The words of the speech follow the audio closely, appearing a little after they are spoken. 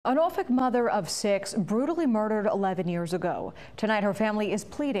A Norfolk mother of 6 brutally murdered 11 years ago. Tonight, her family is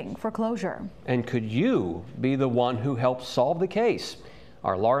pleading for closure. And could you be the one who helped solve the case?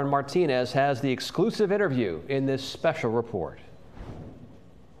 Our Lauren Martinez has the exclusive interview in this special report.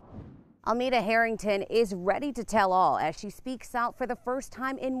 Almeta Harrington is ready to tell all as she speaks out for the first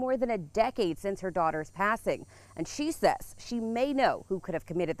time in more than a decade since her daughter's passing. And she says she may know who could have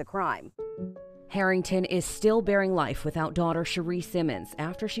committed the crime. Harrington is still bearing life without daughter Sheree Simmons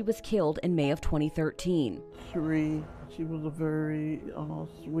after she was killed in May of 2013. Sheree, she was a very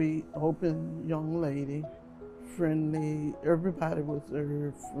sweet, open young lady, friendly. Everybody was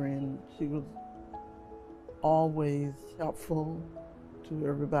her friend. She was always helpful to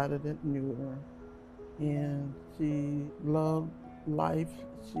everybody that knew her. And she loved life.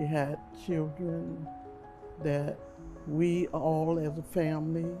 She had children that we all as a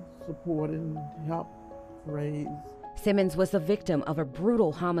family supported and helped raise. Simmons was the victim of a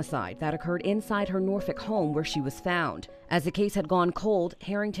brutal homicide that occurred inside her Norfolk home where she was found. As the case had gone cold,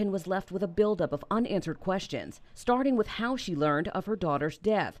 Harrington was left with a buildup of unanswered questions, starting with how she learned of her daughter's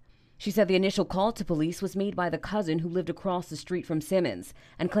death. She said the initial call to police was made by the cousin who lived across the street from Simmons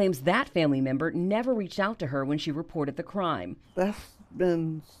and claims that family member never reached out to her when she reported the crime. That's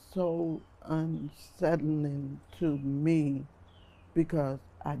been so unsettling to me because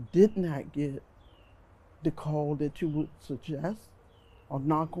I did not get the call that you would suggest or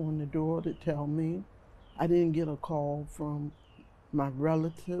knock on the door to tell me. I didn't get a call from my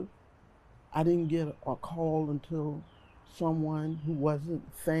relative. I didn't get a call until someone who wasn't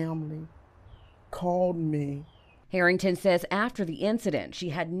family called me. Harrington says after the incident, she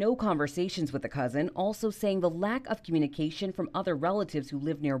had no conversations with the cousin, also saying the lack of communication from other relatives who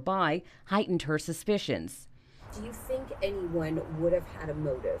lived nearby heightened her suspicions. Do you think anyone would have had a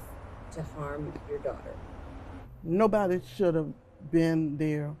motive to harm your daughter? Nobody should have been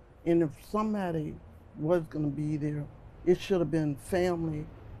there. And if somebody was going to be there, it should have been family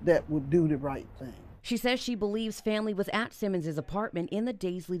that would do the right thing. She says she believes family was at Simmons' apartment in the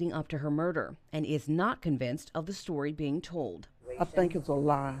days leading up to her murder and is not convinced of the story being told. I think it's a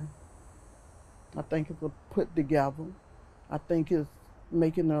lie. I think it's a put together. I think it's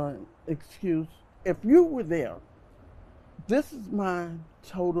making an excuse. If you were there, this is my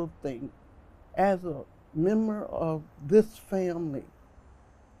total thing. As a member of this family,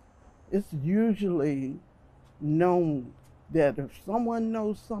 it's usually known that if someone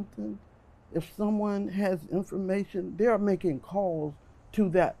knows something, if someone has information, they're making calls to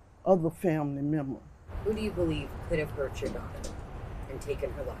that other family member. Who do you believe could have hurt your daughter and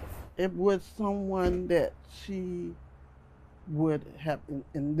taken her life? It was someone that she would have,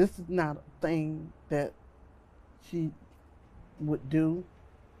 and this is not a thing that she would do.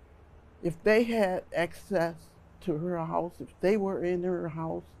 If they had access to her house, if they were in her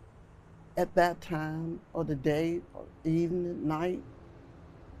house at that time of the day or evening, night,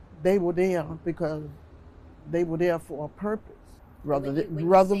 they were there because they were there for a purpose. Who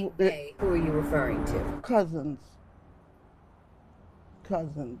are you referring to? Cousins,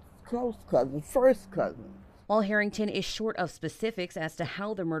 close cousins, first cousins. While Harrington is short of specifics as to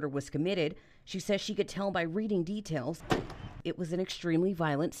how the murder was committed, she says she could tell by reading details it was an extremely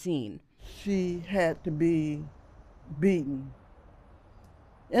violent scene. She had to be beaten.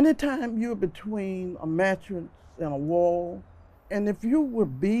 Anytime you're between a mattress and a wall, and if you were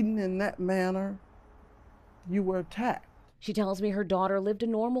beaten in that manner, you were attacked. She tells me her daughter lived a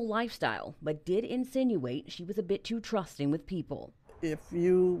normal lifestyle, but did insinuate she was a bit too trusting with people. If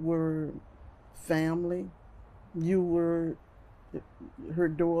you were family, her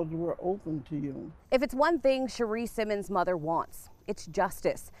doors were open to you. If it's one thing Sheree Simmons' mother wants, it's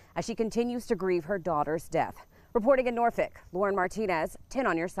justice as she continues to grieve her daughter's death. Reporting in Norfolk, Lauren Martinez, 10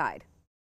 on your side.